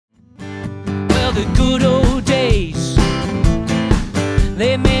Well, the good old days,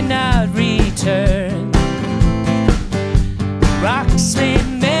 they may not return. Rocks may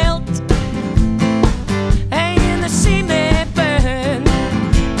melt, and the sea may burn.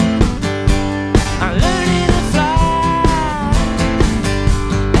 I'm learning to fly,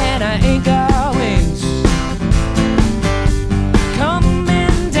 and I ain't got wings.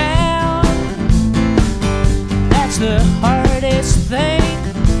 Coming down, that's the hardest thing.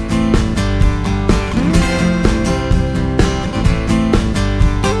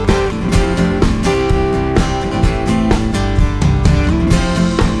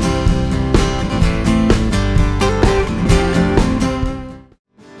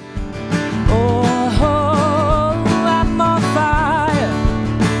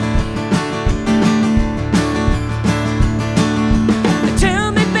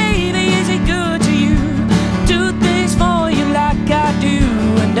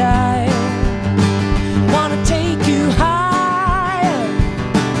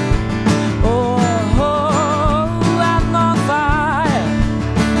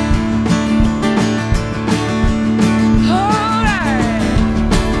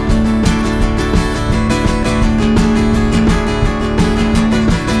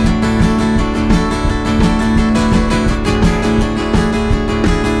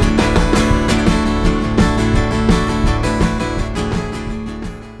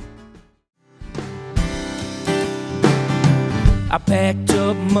 I packed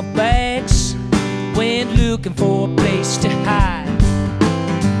up my bags, went looking for a place to hide.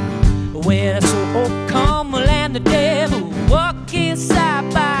 When I saw old Carmel and the devil walking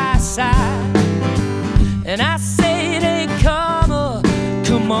side by side, and I said, hey Carmel,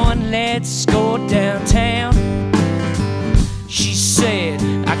 come on, let's go downtown. She said,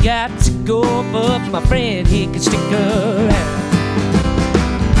 I got to go, but my friend, he can stick around.